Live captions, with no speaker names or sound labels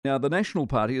Now, the National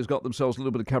Party has got themselves a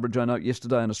little bit of coverage, I note,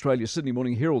 yesterday in Australia. Sydney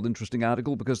Morning Herald, interesting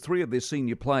article, because 3 of their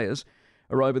senior players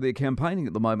are over there campaigning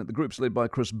at the moment. The group's led by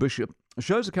Chris Bishop. It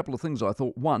shows a couple of things, I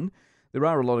thought. One, there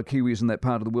are a lot of Kiwis in that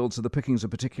part of the world, so the pickings are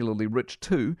particularly rich.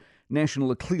 2,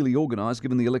 National are clearly organised,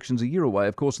 given the election's a year away,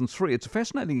 of course. And 3, it's a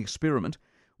fascinating experiment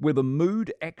where the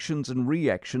mood, actions and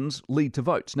reactions lead to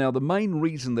votes. Now, the main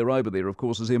reason they're over there, of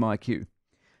course, is MIQ.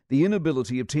 The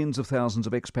inability of tens of thousands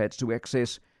of expats to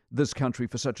access this country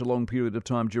for such a long period of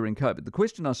time during COVID. The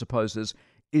question, I suppose,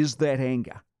 is that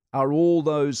anger? Are all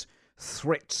those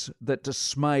threats, that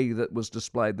dismay that was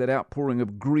displayed, that outpouring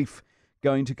of grief,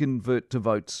 going to convert to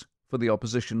votes for the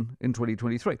opposition in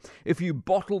 2023? If you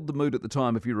bottled the mood at the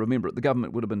time, if you remember it, the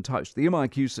government would have been toast. The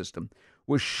MIQ system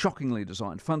was shockingly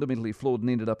designed, fundamentally flawed, and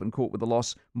ended up in court with a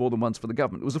loss more than once for the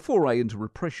government. It was a foray into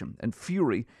repression and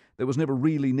fury that was never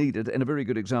really needed, and a very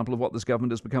good example of what this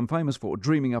government has become famous for,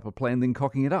 dreaming up a plan, then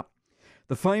cocking it up.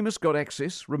 The famous got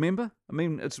access, remember? I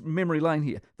mean, it's memory lane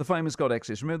here. The famous got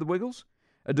access. Remember the Wiggles?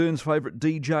 Ardern's favourite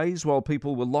DJs while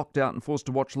people were locked out and forced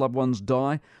to watch loved ones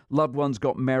die. Loved ones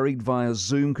got married via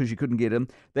Zoom because you couldn't get in.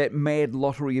 That mad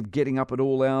lottery of getting up at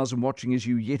all hours and watching as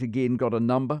you yet again got a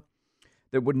number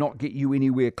that would not get you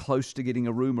anywhere close to getting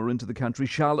a room or into the country.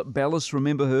 Charlotte Ballas,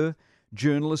 remember her?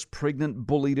 Journalist, pregnant,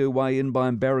 bullied her way in by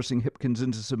embarrassing Hipkins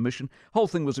into submission. Whole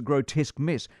thing was a grotesque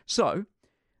mess. So,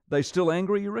 they still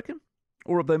angry, you reckon?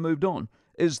 Or have they moved on?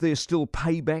 Is there still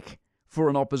payback for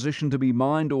an opposition to be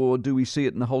mined, or do we see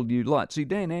it in a whole new light? See,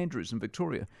 Dan Andrews in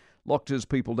Victoria locked his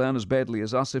people down as badly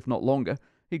as us, if not longer.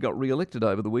 He got re-elected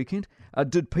over the weekend.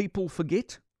 Did people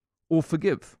forget or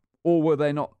forgive? Or were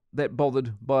they not that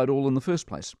bothered by it all in the first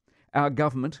place? Our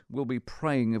government will be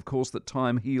praying, of course, that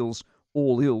time heals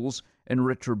all ills and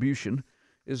retribution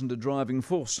isn't a driving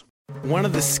force. One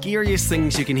of the scariest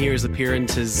things you can hear as a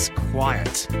parent is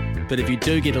quiet. But if you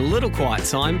do get a little quiet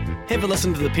time, have a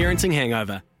listen to The Parenting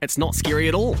Hangover. It's not scary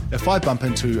at all. If I bump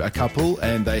into a couple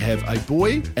and they have a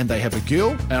boy and they have a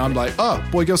girl, and I'm like, oh,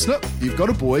 boy, girl, snip. You've got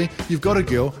a boy, you've got a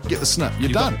girl, get the snip.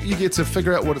 You're done. You get to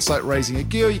figure out what it's like raising a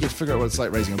girl, you get to figure out what it's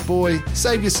like raising a boy,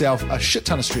 save yourself a shit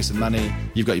ton of stress and money.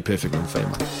 You've got your perfect little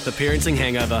family. The Parenting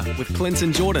Hangover with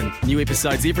Clinton Jordan. New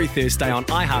episodes every Thursday on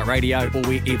iHeartRadio or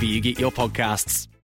wherever you get your podcasts.